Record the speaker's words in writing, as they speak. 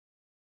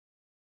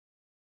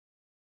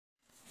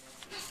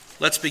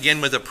Let's begin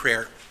with a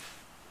prayer.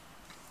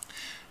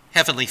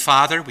 Heavenly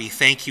Father, we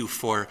thank you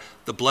for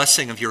the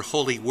blessing of your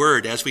holy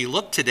word as we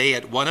look today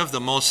at one of the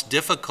most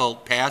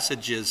difficult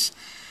passages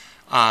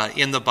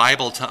in the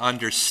Bible to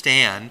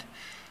understand.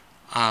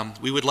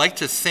 We would like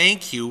to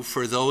thank you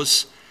for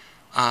those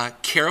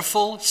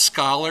careful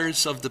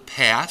scholars of the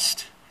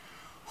past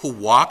who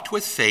walked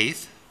with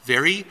faith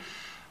very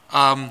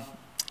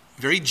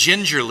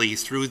gingerly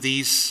through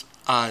these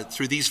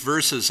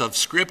verses of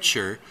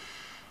Scripture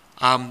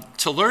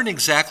to learn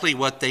exactly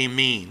what they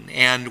mean.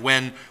 And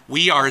when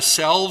we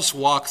ourselves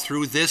walk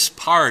through this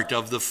part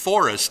of the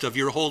forest of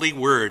your holy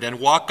word and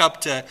walk up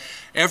to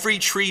every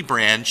tree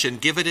branch and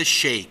give it a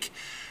shake,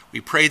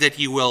 we pray that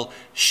you will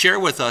share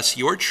with us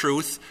your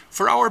truth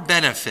for our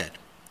benefit,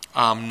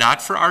 not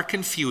for our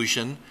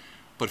confusion,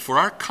 but for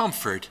our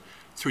comfort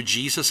through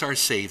Jesus our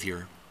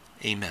Savior.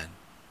 Amen.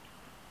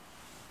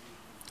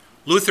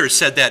 Luther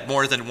said that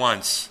more than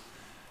once,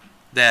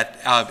 that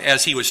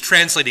as he was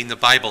translating the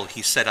Bible,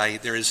 he said,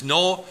 there is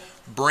no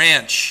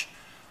branch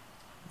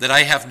that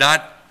I have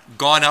not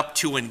gone up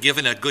to and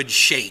given a good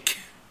shake.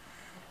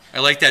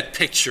 I like that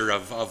picture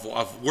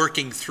of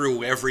working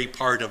through every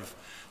part of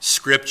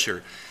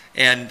Scripture.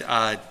 And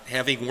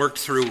having worked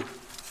through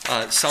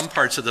some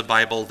parts of the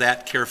Bible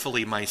that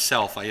carefully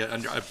myself, I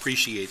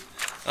appreciate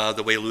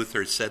the way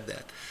Luther said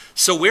that.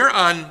 So we're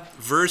on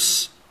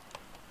verse,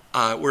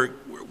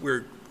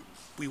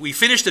 we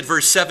finished at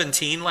verse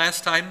 17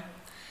 last time,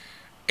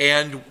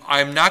 and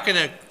I'm not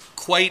going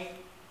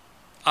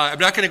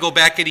to go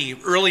back any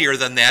earlier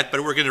than that,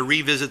 but we're going to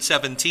revisit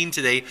 17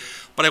 today.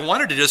 But I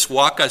wanted to just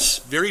walk us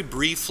very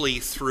briefly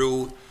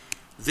through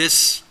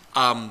this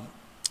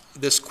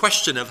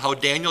question of how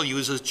Daniel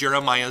uses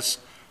Jeremiah's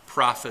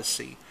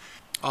prophecy.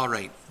 All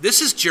right, this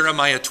is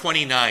Jeremiah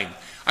 29.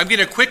 I'm going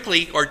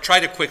to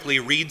try to quickly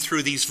read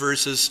through these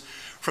verses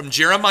from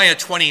Jeremiah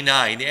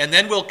 29, and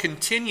then we'll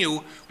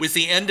continue with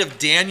the end of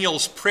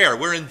Daniel's prayer.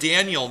 We're in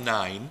Daniel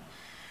 9,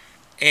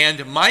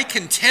 and my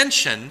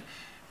contention,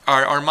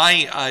 or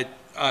my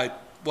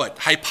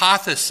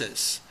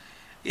hypothesis,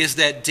 is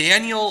that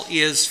Daniel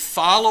is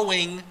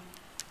following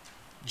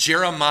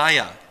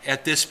Jeremiah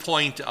at this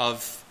point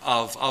of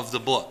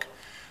the book.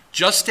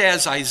 Just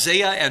as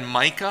Isaiah and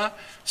Micah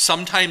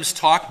sometimes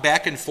talk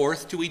back and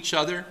forth to each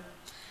other,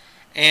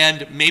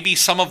 and maybe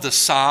some of the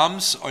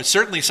Psalms, or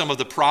certainly some of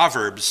the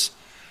Proverbs,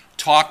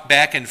 talk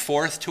back and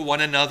forth to one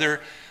another,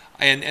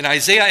 and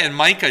Isaiah and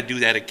Micah do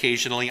that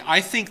occasionally.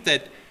 I think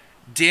that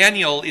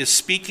Daniel is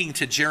speaking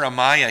to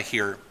Jeremiah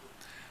here.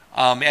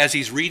 As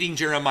he's reading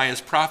Jeremiah's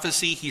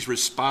prophecy, he's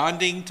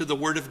responding to the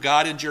word of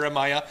God in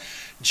Jeremiah.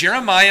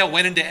 Jeremiah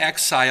went into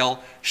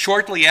exile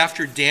shortly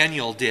after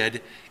Daniel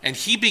did, and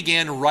he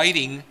began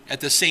writing at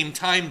the same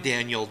time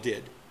Daniel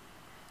did,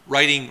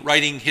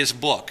 writing his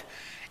book.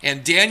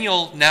 And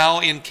Daniel,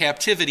 now in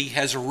captivity,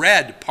 has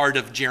read part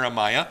of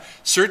Jeremiah,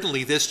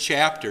 certainly this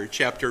chapter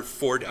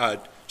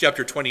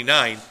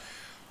 29.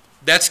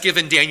 That's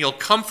given Daniel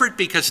comfort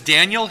because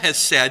Daniel has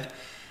said,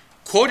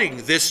 quoting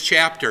this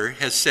chapter,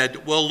 has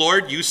said, well,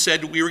 Lord, you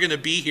said we were going to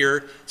be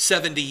here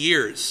 70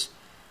 years.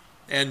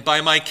 And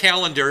by my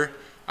calendar,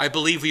 I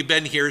believe we've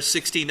been here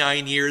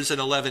 69 years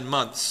and 11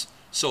 months.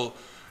 So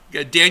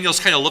Daniel's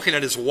kind of looking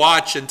at his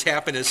watch and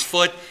tapping his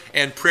foot,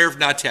 and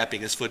not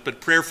tapping his foot,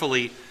 but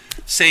prayerfully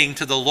saying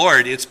to the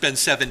Lord, it's been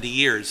 70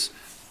 years.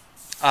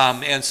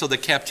 And so the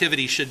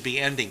captivity should be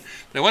ending.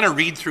 But I want to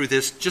read through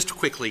this just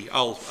quickly.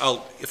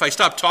 If I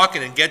stop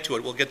talking and get to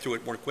it, we'll get through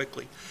it more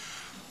quickly.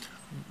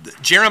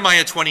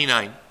 Jeremiah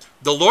 29.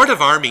 The Lord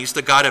of armies,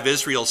 the God of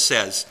Israel,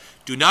 says,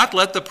 do not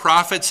let the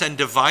prophets and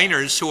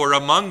diviners who are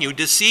among you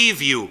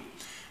deceive you.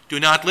 Do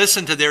not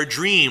listen to their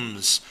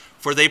dreams,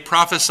 for they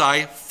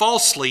prophesy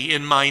falsely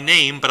in my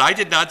name, but I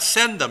did not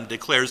send them,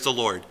 declares the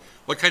Lord.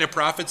 What kind of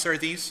prophets are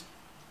these?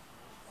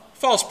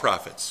 False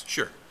prophets,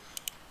 sure.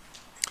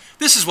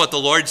 This is what the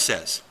Lord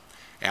says.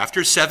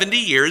 After 70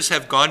 years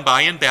have gone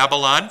by in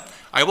Babylon,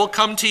 I will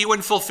come to you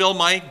and fulfill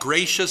my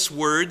gracious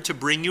word to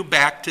bring you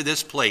back to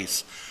this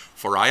place.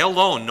 For I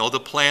alone know the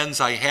plans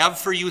I have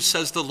for you,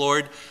 says the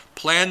Lord,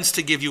 plans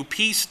to give you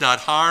peace,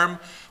 not harm,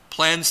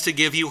 plans to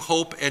give you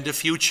hope and a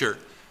future.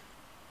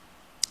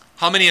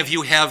 How many of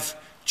you have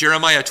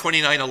Jeremiah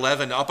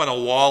 29:11 up on a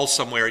wall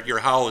somewhere at your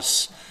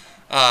house?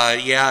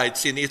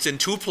 It's in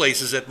two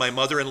places, at my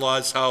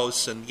mother-in-law's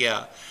house, and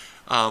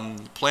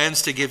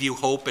plans to give you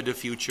hope and a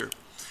future.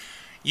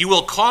 You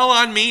will call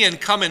on me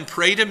and come and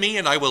pray to me,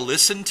 and I will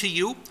listen to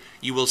you.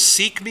 You will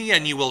seek me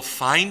and you will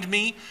find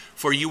me,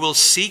 for you will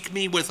seek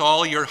me with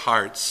all your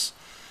hearts.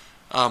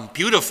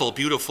 Beautiful,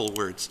 beautiful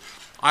words.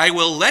 I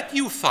will let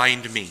you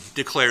find me,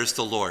 declares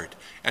the Lord,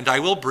 and I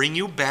will bring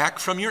you back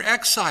from your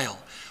exile.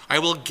 I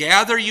will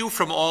gather you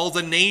from all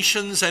the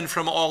nations and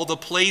from all the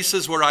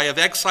places where I have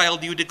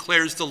exiled you,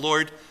 declares the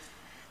Lord.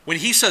 When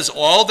he says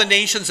all the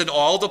nations and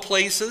all the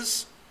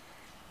places,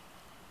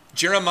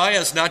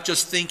 Jeremiah is not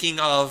just thinking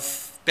of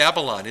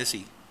Babylon, is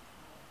he?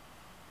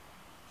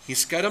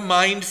 He's got a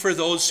mind for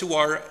those who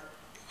are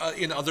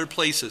in other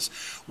places.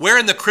 Where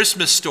in the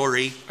Christmas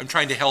story, I'm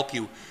trying to help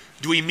you,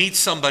 do we meet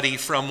somebody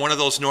from one of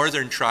those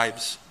northern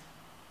tribes.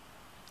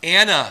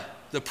 Anna,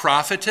 the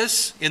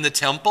prophetess in the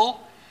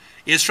temple,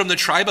 is from the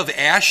tribe of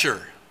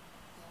Asher.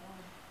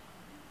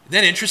 Isn't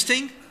that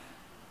interesting?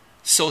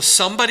 So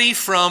somebody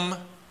from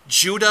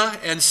Judah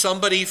and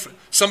somebody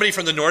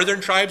from the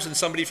northern tribes and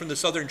somebody from the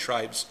southern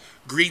tribes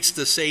greets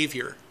the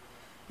Savior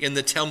in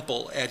the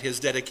temple at his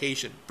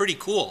dedication. Pretty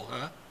cool,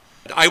 huh?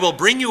 I will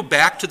bring you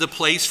back to the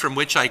place from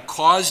which I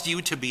caused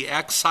you to be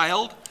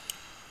exiled,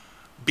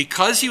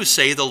 because you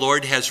say the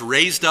Lord has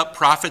raised up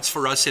prophets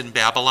for us in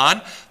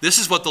Babylon. This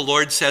is what the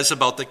Lord says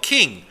about the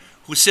king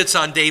who sits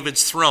on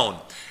David's throne,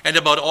 and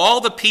about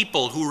all the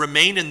people who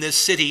remain in this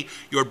city,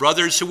 your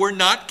brothers who were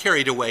not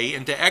carried away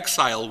into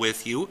exile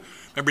with you.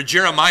 Remember,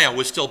 Jeremiah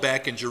was still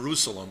back in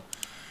Jerusalem.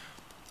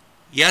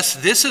 Yes,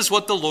 this is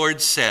what the Lord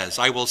says.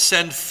 I will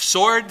send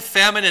sword,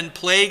 famine, and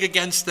plague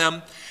against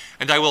them,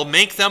 and I will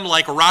make them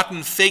like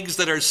rotten figs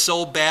that are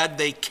so bad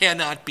they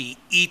cannot be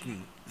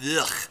eaten.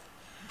 Ugh.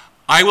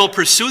 I will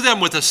pursue them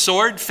with a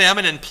sword,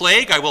 famine, and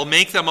plague. I will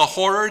make them a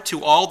horror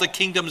to all the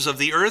kingdoms of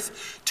the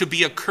earth, to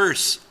be a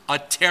curse, a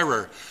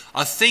terror,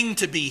 a thing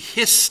to be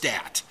hissed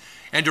at,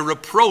 and a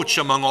reproach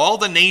among all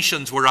the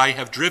nations where I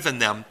have driven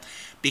them,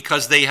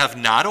 because they have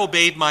not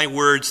obeyed my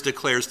words,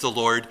 declares the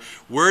Lord,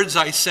 words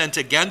I sent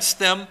against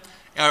them,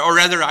 or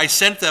rather I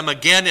sent them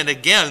again and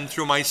again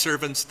through my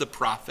servants the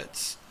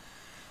prophets.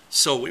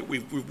 So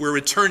we're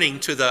returning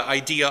to the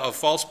idea of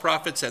false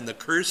prophets and the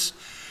curse.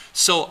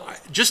 So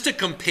just to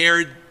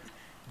compare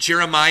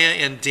Jeremiah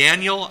and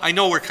Daniel, I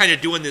know we're kind of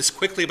doing this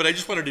quickly, but I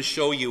just wanted to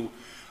show you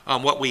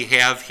what we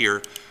have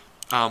here.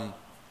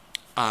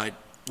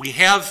 We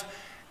have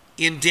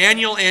in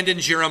Daniel and in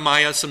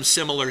Jeremiah some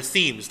similar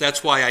themes.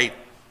 That's why I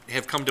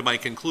have come to my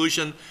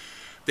conclusion.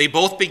 They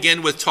both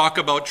begin with talk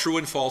about true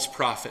and false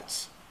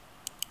prophets.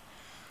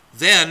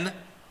 Then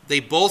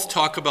they both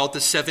talk about the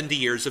 70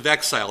 years of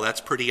exile.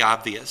 That's pretty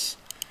obvious.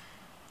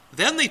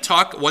 Then they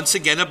talk once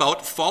again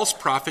about false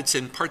prophets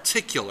in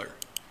particular.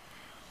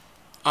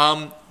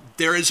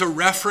 There is a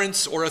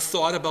reference or a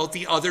thought about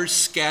the other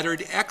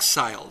scattered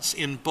exiles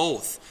in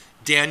both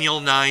Daniel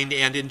 9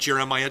 and in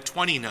Jeremiah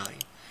 29.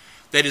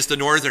 That is the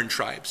northern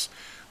tribes.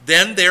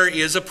 Then there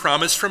is a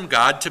promise from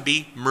God to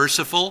be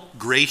merciful,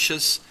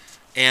 gracious,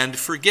 and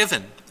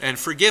forgiving.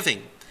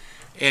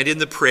 And in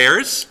the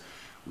prayers,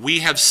 we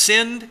have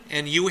sinned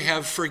and you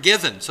have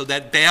forgiven. So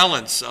that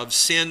balance of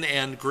sin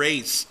and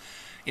grace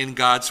in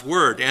God's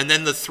word. And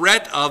then the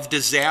threat of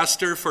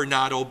disaster for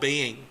not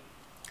obeying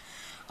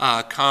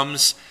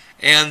comes.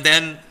 And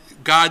then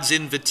God's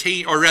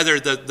invitation, or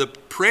rather the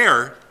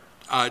prayer,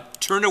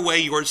 turn away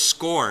your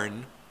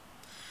scorn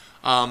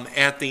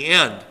at the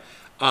end.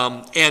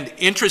 And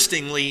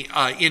interestingly,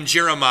 in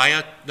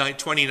Jeremiah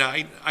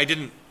 9:29, I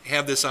didn't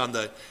have this in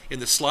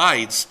the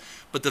slides,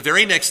 but the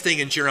very next thing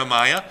in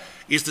Jeremiah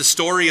is the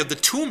story of the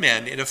two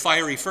men in a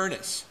fiery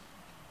furnace,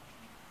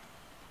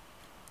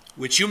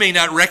 which you may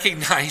not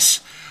recognize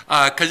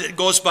because it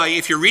goes by,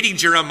 if you're reading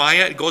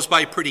Jeremiah, it goes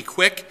by pretty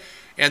quick,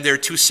 and they're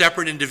two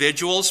separate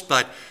individuals,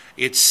 but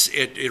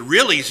it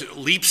really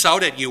leaps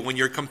out at you when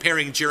you're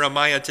comparing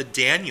Jeremiah to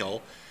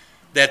Daniel,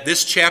 that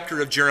this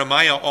chapter of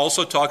Jeremiah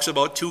also talks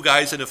about two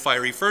guys in a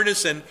fiery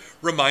furnace and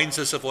reminds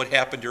us of what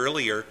happened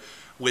earlier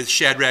with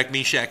Shadrach,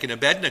 Meshach, and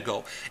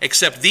Abednego,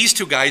 except these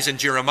two guys in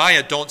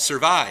Jeremiah don't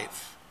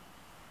survive.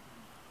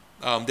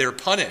 They're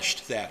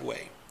punished that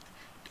way.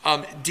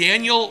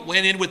 Daniel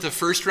went in with the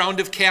first round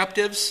of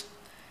captives,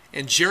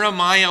 and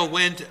Jeremiah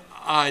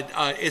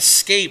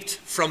escaped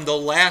from the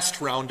last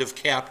round of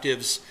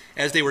captives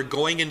as they were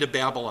going into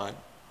Babylon.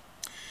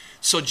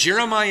 So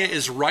Jeremiah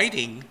is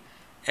writing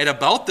at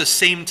about the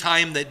same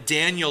time that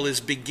Daniel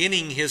is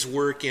beginning his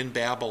work in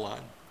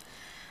Babylon.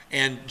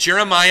 And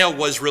Jeremiah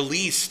was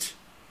released.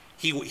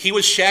 He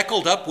was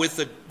shackled up with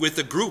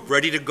the group,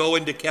 ready to go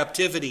into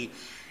captivity.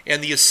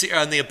 And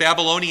the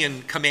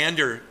Babylonian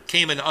commander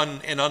came and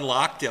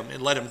unlocked him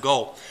and let him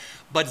go.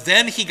 But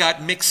then he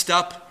got mixed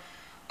up.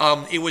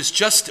 It was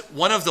just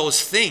one of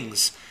those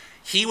things.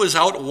 He was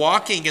out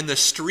walking in the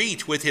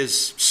street with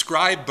his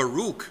scribe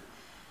Baruch.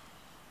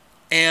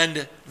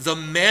 And the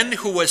men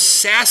who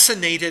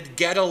assassinated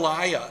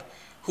Gedaliah,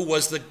 who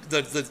was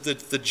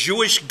the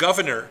Jewish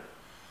governor,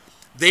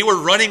 they were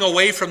running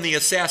away from the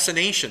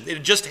assassination. It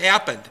had just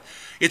happened.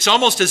 It's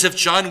almost as if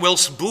John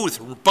Wilkes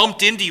Booth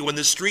bumped into you in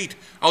the street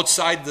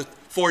outside the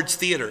Ford's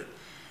Theater.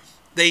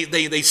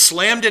 They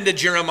slammed into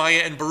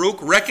Jeremiah, and Baruch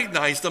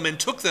recognized them and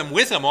took them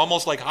with him,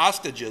 almost like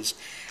hostages.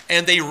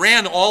 And they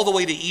ran all the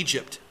way to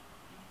Egypt.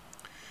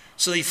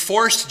 So they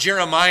forced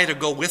Jeremiah to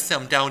go with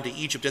them down to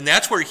Egypt, and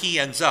that's where he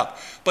ends up.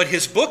 But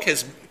his book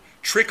has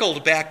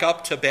trickled back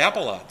up to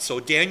Babylon.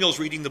 So Daniel's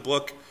reading the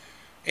book,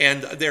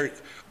 and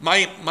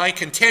my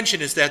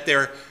contention is that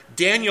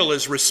Daniel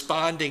is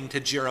responding to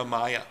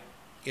Jeremiah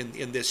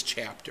in this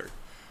chapter.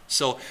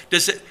 So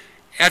does it,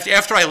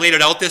 after I laid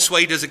it out this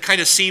way, does it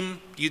kind of seem,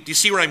 do you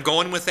see where I'm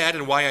going with that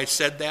and why I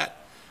said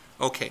that?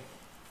 Okay.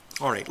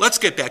 All right, let's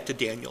get back to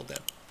Daniel then.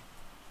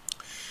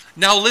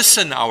 Now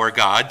listen, our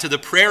God, to the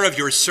prayer of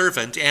your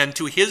servant and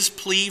to his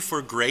plea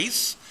for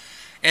grace,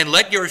 And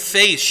let your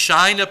face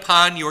shine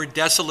upon your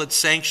desolate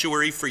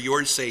sanctuary for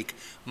your sake,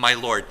 my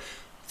Lord.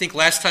 I think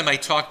last time I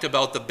talked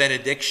about the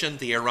benediction,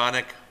 the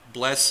Aaronic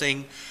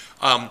blessing.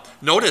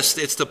 Notice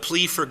it's the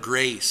plea for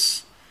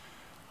grace.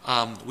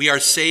 We are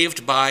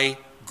saved by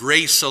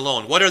grace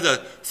alone. What are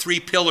the three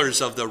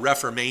pillars of the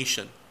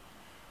Reformation?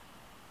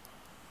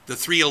 The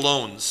three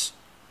alones.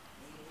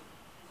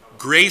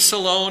 Grace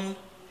alone,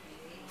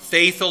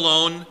 faith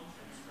alone,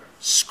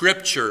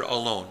 Scripture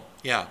alone.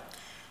 Yeah.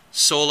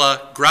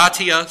 Sola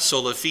gratia,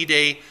 sola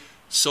fide,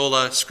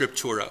 sola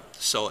scriptura.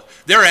 So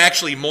there are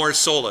actually more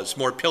solas,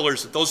 more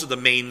pillars. Those are the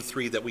main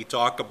three that we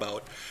talk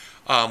about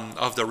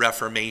of the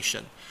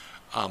Reformation.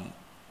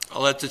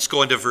 Let's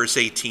go into verse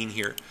 18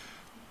 here.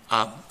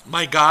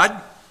 My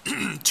God,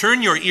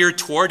 turn your ear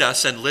toward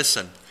us and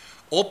listen.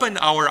 Open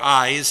our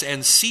eyes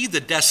and see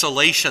the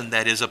desolation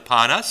that is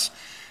upon us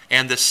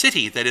and the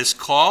city that is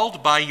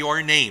called by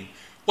your name.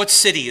 What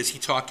city is he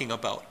talking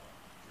about?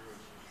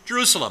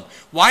 Jerusalem.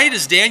 Why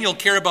does Daniel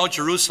care about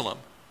Jerusalem?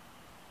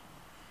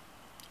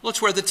 Well,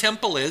 it's where the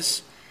temple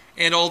is.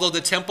 And although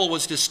the temple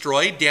was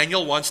destroyed,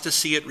 Daniel wants to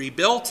see it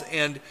rebuilt,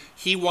 and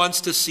he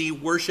wants to see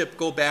worship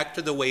go back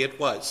to the way it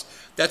was.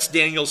 That's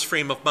Daniel's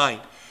frame of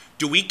mind.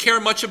 Do we care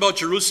much about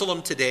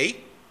Jerusalem today?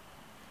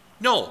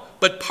 No,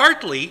 but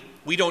partly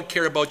we don't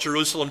care about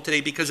Jerusalem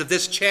today because of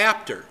this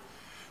chapter.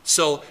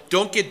 So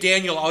don't get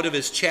Daniel out of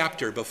his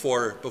chapter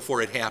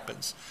before it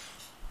happens.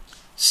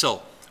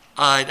 So,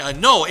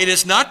 no, it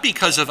is not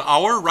because of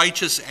our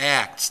righteous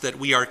acts that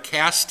we are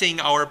casting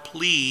our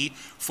plea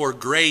for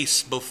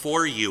grace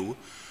before you,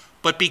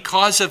 but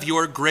because of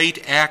your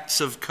great acts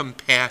of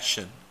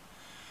compassion.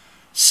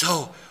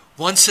 So,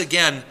 once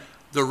again,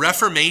 the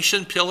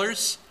Reformation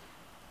pillars,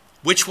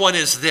 which one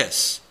is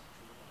this?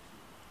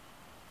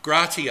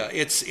 Gratia.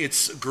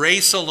 It's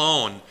grace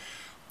alone.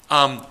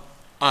 And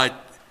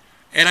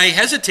I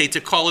hesitate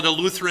to call it a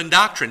Lutheran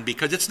doctrine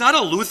because it's not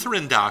a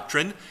Lutheran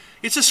doctrine.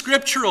 It's a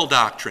scriptural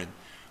doctrine.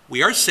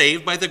 We are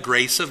saved by the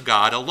grace of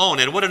God alone.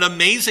 And what an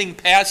amazing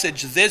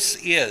passage this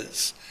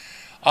is.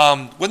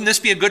 Wouldn't this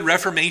be a good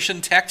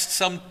Reformation text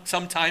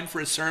sometime for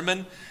a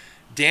sermon?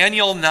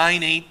 Daniel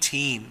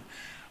 9:18.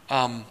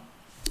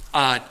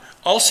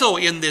 Also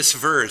in this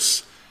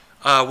verse,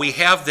 we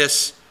have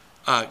this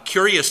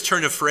curious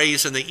turn of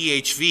phrase in the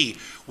EHV.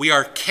 We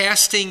are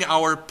casting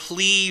our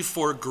plea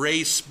for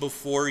grace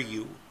before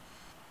you.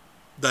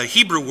 The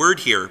Hebrew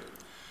word here,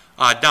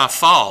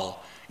 nafal,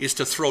 is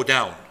to throw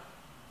down,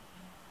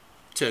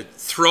 to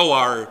throw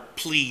our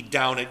plea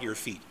down at your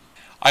feet.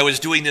 I was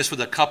doing this with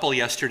a couple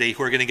yesterday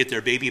who are going to get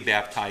their baby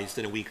baptized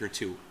in a week or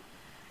two.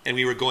 And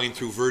we were going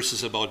through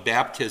verses about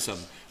baptism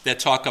that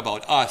talk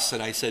about us.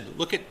 And I said,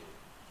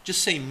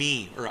 just say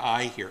me or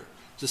I here.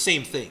 It's the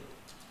same thing.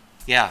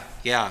 Yeah,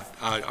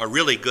 a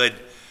really good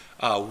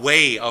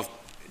way of,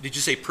 did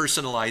you say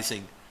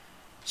personalizing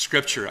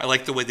Scripture? I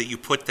like the way that you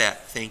put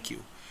that. Thank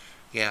you.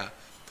 Yeah.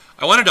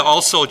 I wanted to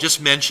also just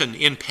mention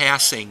in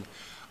passing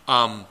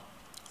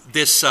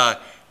this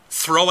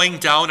throwing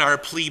down our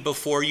plea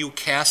before you,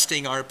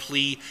 casting our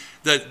plea.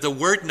 The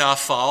word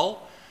nafal,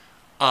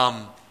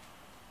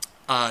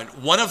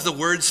 one of the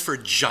words for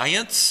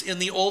giants in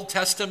the Old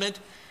Testament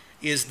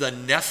is the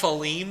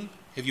Nephilim.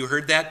 Have you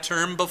heard that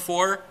term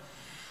before?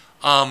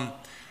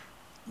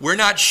 We're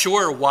not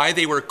sure why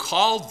they were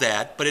called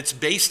that, but it's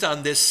based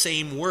on this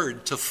same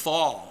word, to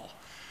fall.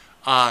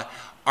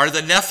 Are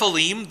the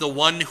Nephilim the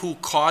one who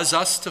cause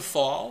us to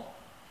fall?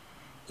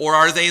 Or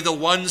are they the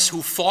ones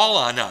who fall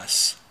on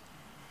us?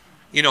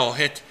 You know,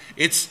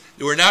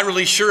 we're not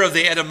really sure of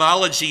the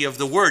etymology of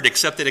the word,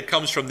 except that it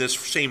comes from this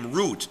same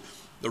root,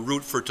 the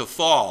root for to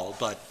fall,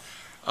 but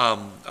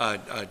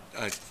a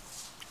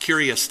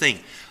curious thing.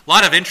 A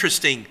lot of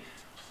interesting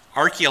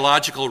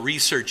archaeological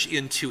research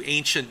into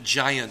ancient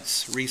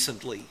giants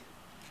recently.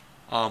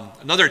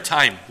 Another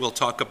time we'll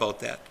talk about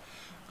that.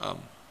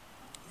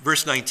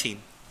 Verse 19.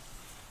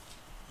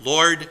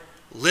 Lord,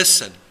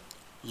 listen.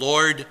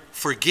 Lord,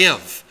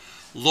 forgive.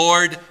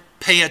 Lord,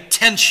 pay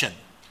attention.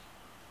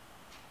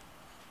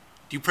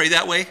 Do you pray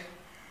that way?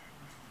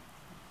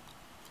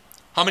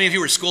 How many of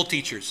you are school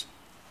teachers?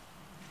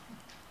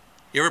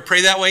 You ever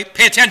pray that way?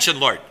 Pay attention,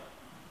 Lord.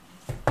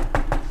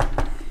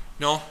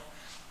 No.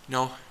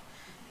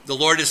 The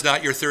Lord is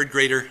not your third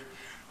grader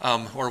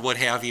or what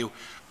have you.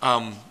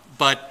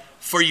 But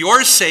for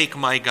your sake,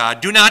 my God,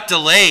 do not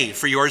delay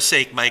for your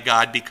sake, my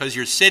God, because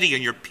your city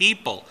and your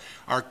people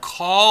are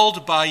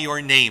called by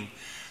your name.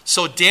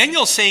 So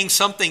Daniel's saying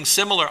something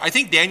similar. I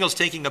think Daniel's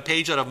taking a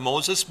page out of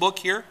Moses' book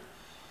here.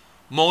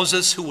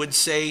 Moses, who would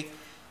say,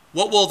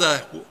 Lord,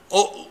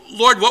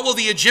 what will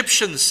the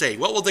Egyptians say?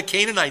 What will the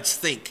Canaanites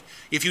think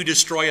if you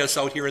destroy us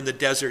out here in the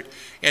desert?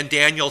 And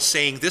Daniel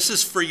saying, this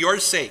is for your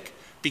sake,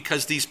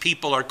 because these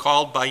people are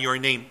called by your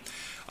name.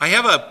 I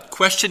have a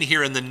question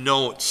here in the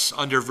notes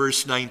under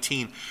verse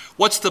 19.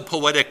 What's the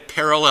poetic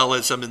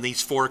parallelism in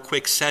these four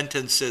quick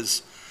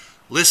sentences?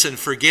 Listen,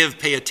 forgive,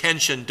 pay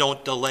attention,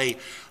 don't delay.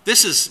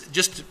 This is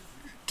just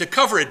to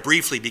cover it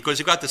briefly, because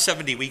we've got the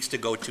 70 weeks to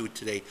go to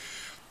today.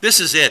 This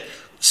is it.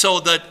 So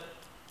that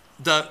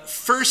the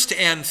first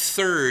and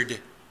third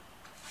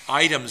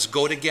items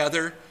go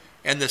together,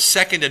 and the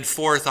second and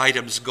fourth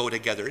items go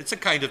together. It's a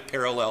kind of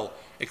parallel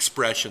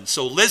expression.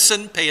 So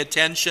listen, pay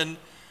attention,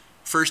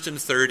 first and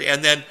third,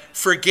 and then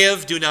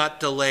forgive, do not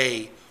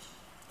delay.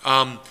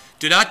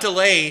 Do not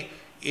delay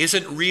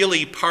isn't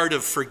really part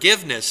of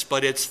forgiveness,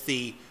 but it's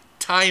the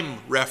time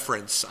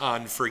reference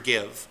on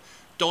forgive.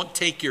 Don't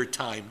take your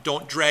time.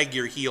 Don't drag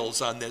your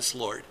heels on this,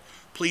 Lord.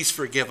 Please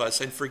forgive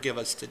us, and forgive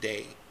us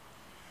today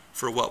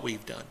for what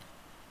we've done.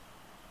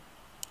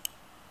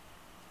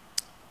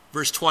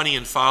 Verse 20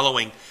 and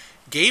following,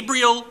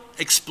 Gabriel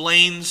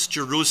explains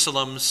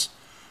Jerusalem's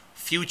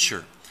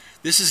future.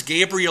 This is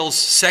Gabriel's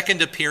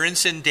second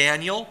appearance in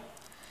Daniel,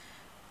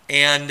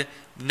 and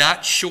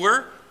not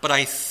sure, but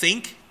I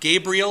think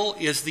Gabriel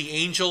is the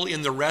angel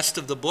in the rest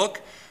of the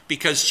book,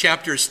 because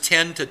chapters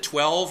 10 to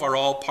 12 are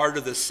all part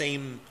of the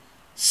same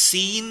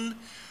scene,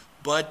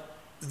 but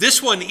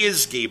this one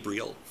is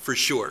Gabriel for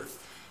sure.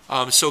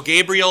 So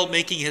Gabriel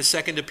making his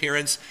second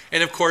appearance,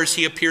 and of course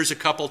he appears a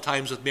couple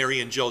times with Mary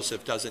and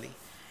Joseph, doesn't he?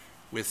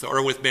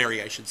 With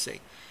Mary, I should say.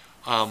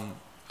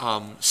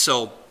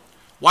 So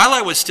while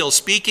I was still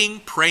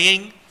speaking,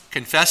 praying,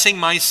 confessing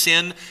my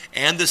sin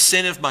and the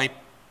sin of my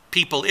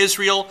people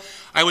Israel,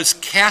 I was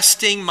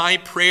casting my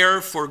prayer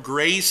for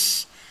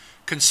grace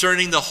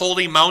concerning the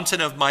holy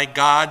mountain of my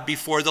God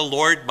before the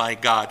Lord my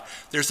God.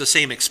 There's the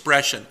same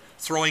expression,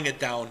 throwing it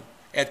down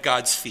at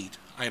God's feet.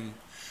 I'm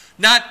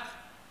not,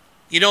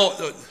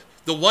 the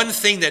one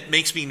thing that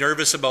makes me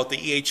nervous about the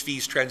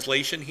EHV's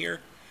translation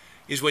here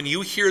is when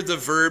you hear the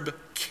verb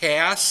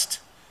cast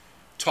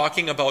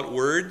talking about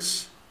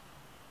words,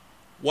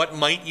 where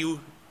might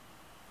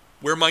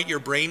your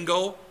brain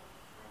go?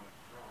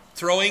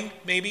 Throwing,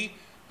 maybe?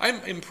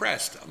 I'm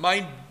impressed.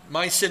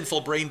 My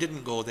sinful brain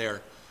didn't go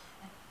there.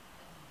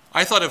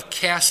 I thought of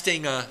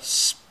casting a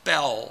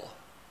spell.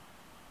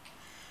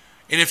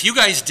 And if you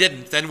guys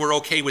didn't, then we're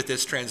okay with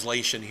this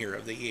translation here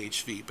of the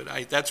EHV.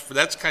 But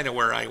that's kind of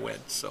where I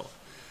went. So,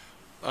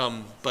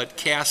 but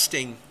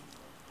casting.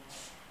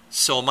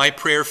 So my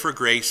prayer for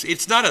grace.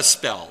 It's not a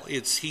spell.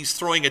 He's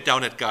throwing it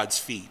down at God's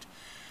feet.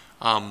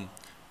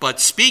 But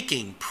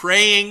speaking,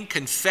 praying,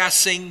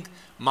 confessing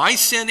my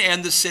sin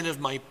and the sin of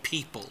my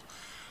people.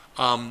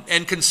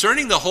 And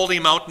concerning the holy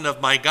mountain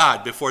of my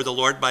God before the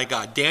Lord my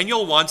God.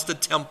 Daniel wants the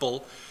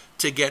temple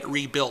to get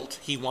rebuilt.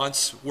 He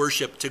wants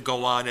worship to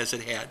go on as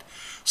it had.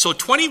 So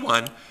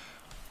 21,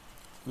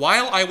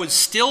 while I was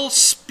still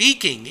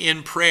speaking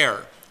in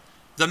prayer,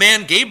 the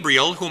man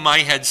Gabriel, whom I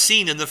had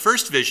seen in the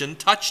first vision,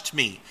 touched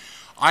me.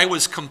 I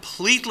was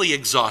completely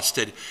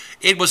exhausted.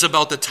 It was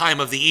about the time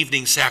of the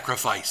evening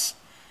sacrifice.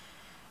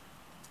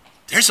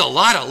 There's a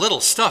lot of little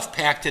stuff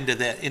packed into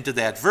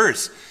that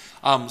verse.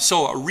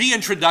 So a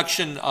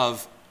reintroduction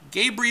of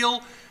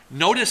Gabriel.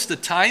 Notice the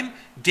time.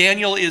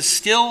 Daniel is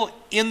still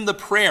in the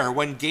prayer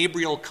when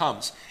Gabriel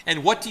comes.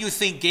 And what do you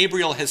think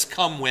Gabriel has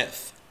come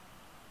with?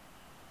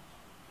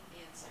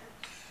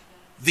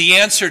 The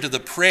answer to the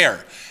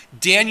prayer.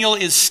 Daniel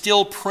is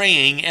still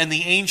praying, and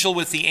the angel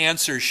with the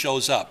answer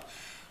shows up,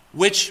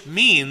 which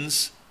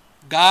means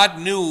God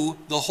knew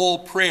the whole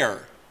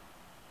prayer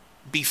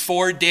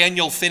before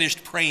Daniel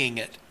finished praying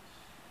it.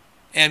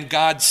 And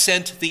God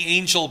sent the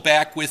angel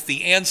back with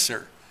the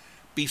answer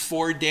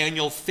before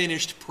Daniel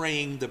finished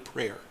praying the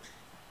prayer.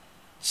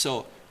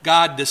 So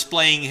God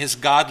displaying his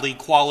godly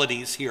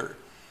qualities here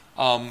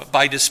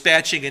by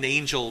dispatching an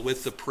angel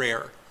with the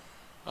prayer.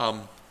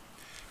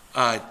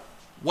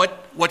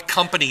 What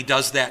company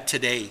does that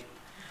today?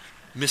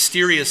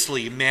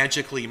 Mysteriously,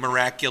 magically,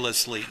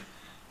 miraculously.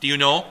 Do you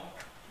know?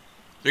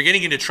 They're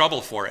getting into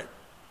trouble for it.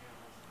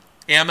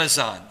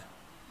 Amazon.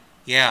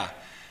 Yeah.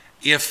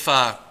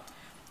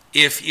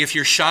 If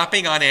you're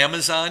shopping on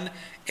Amazon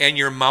and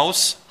your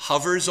mouse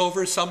hovers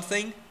over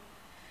something,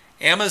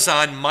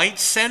 Amazon might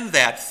send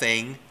that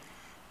thing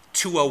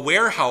to a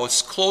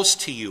warehouse close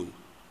to you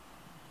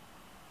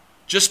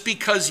just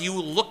because you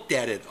looked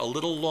at it a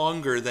little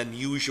longer than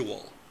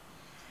usual.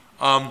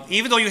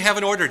 Even though you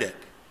haven't ordered it.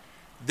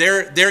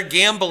 They're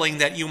gambling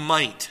that you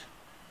might.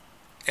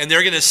 And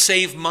they're going to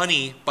save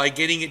money by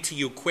getting it to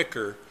you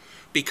quicker,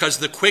 because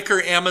the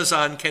quicker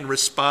Amazon can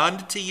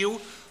respond to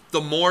you,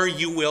 the more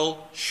you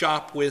will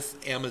shop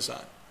with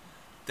Amazon.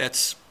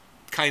 That's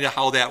kind of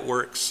how that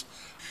works.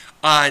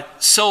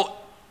 So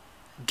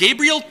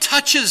Gabriel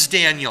touches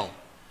Daniel.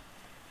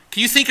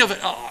 Can you think of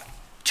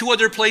two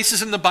other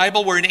places in the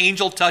Bible where an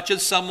angel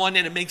touches someone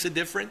and it makes a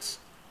difference?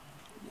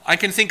 I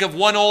can think of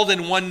one Old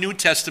and one New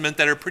Testament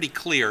that are pretty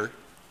clear.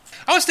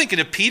 I was thinking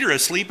of Peter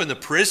asleep in the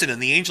prison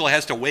and the angel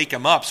has to wake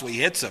him up, so he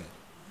hits him.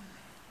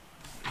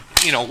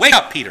 Wake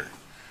up, Peter.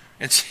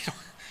 And so,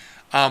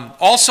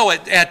 also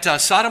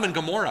at Sodom and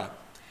Gomorrah,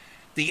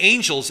 the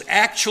angels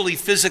actually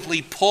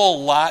physically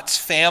pull Lot's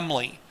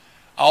family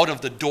out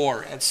of the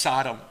door at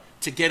Sodom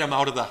to get him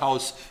out of the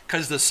house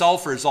because the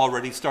sulfur is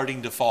already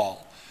starting to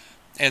fall.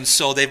 And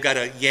so they've got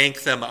to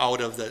yank them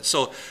out of the...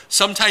 So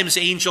sometimes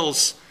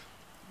angels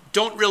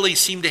don't really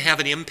seem to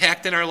have an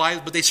impact in our lives,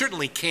 but they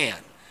certainly can.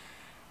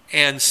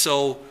 And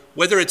so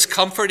whether it's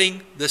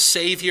comforting the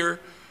Savior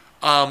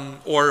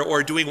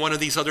or doing one of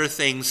these other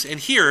things. And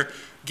here,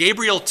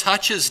 Gabriel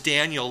touches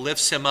Daniel,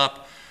 lifts him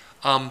up.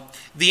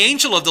 The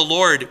angel of the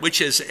Lord,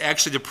 which is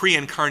actually the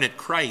pre-incarnate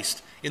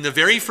Christ, in the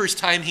very first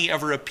time he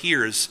ever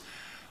appears,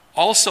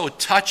 also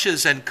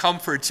touches and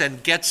comforts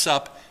and gets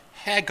up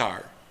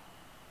Hagar,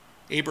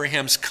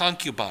 Abraham's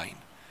concubine,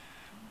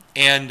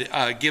 and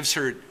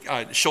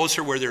shows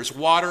her where there's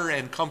water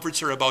and comforts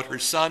her about her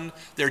son.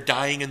 They're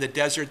dying in the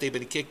desert. They've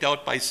been kicked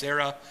out by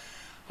Sarah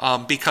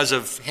because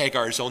of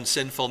Hagar's own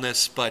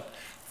sinfulness. But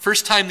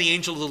first time the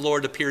angel of the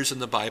Lord appears in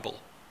the Bible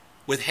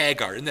with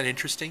Hagar. Isn't that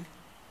interesting?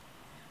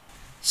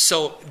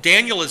 So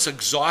Daniel is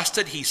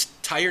exhausted. He's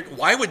tired.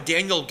 Why would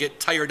Daniel get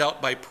tired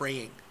out by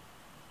praying?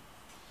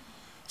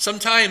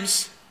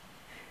 Sometimes,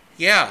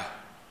 yeah.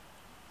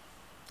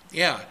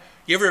 You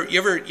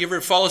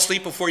ever fall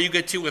asleep before you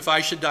get to "If I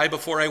should die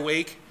before I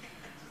wake,"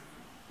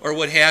 or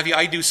what have you?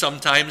 I do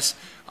sometimes.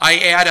 I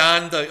add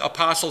on the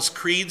Apostles'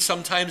 Creed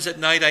sometimes at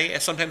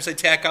night. Sometimes I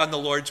tack on the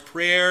Lord's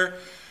Prayer.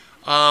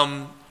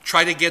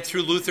 Try to get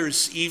through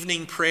Luther's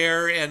evening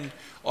prayer and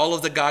all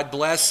of the God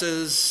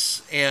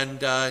blesses, and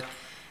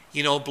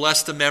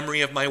bless the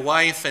memory of my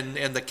wife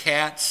and the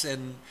cats,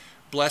 and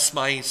bless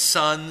my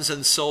sons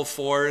and so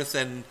forth,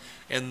 and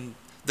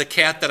the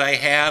cat that I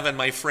have and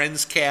my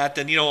friend's cat,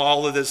 and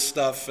all of this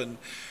stuff, and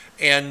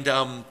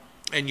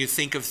you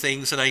think of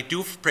things, and I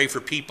do pray for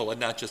people and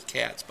not just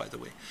cats, by the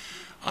way.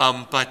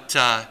 But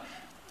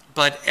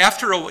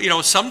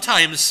after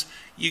sometimes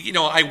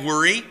I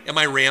worry. Am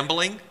I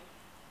rambling?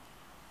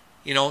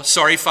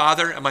 Sorry,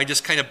 Father. Am I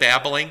just kind of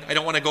babbling? I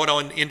don't want to go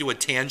down into a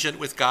tangent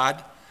with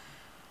God.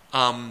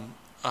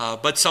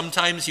 But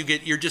sometimes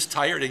you're just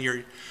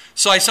tired,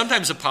 so I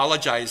sometimes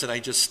apologize, and I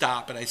just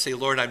stop and I say,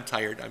 "Lord, I'm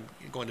tired. I'm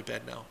going to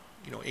bed now."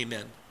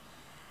 Amen.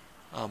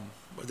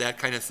 That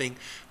kind of thing.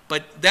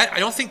 But I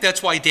don't think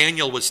that's why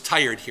Daniel was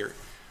tired here.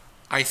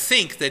 I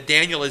think that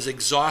Daniel is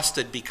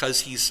exhausted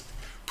because he's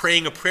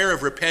praying a prayer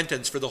of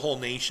repentance for the whole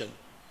nation.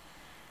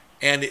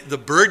 And the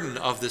burden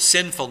of the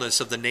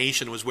sinfulness of the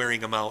nation was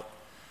wearing him out.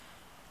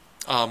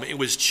 It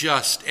was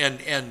just,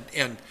 and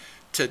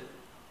to,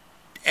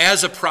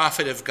 as a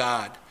prophet of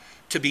God,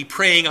 to be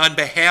praying on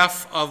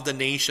behalf of the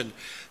nation.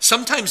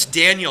 Sometimes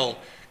Daniel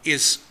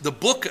is the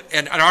book,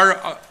 and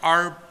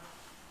our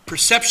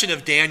perception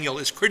of Daniel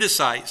is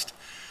criticized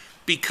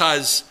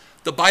because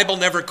the Bible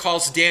never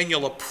calls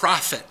Daniel a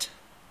prophet.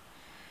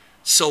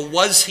 So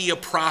was he a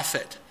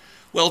prophet?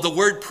 Well, the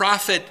word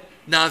prophet,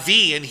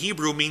 Navi in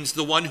Hebrew, means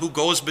the one who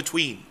goes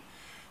between.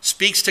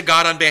 Speaks to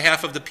God on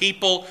behalf of the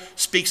people,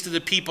 speaks to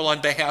the people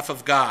on behalf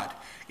of God.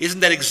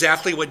 Isn't that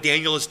exactly what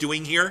Daniel is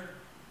doing here?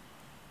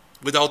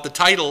 Without the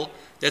title,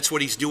 that's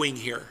what he's doing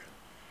here.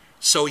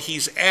 So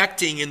he's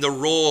acting in the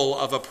role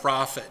of a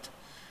prophet.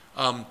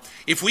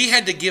 If we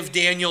had to give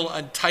Daniel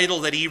a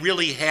title that he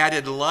really had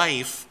in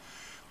life,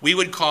 we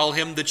would call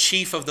him the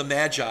chief of the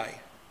Magi,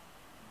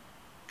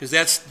 because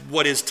that's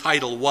what his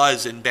title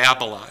was in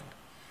Babylon.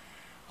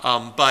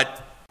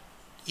 But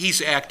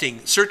he's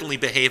acting, certainly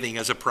behaving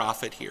as a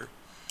prophet here.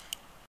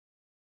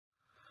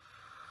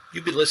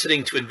 You've been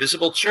listening to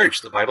Invisible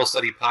Church, the Bible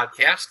study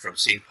podcast from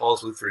St.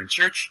 Paul's Lutheran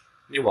Church,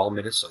 New Ulm,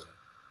 Minnesota.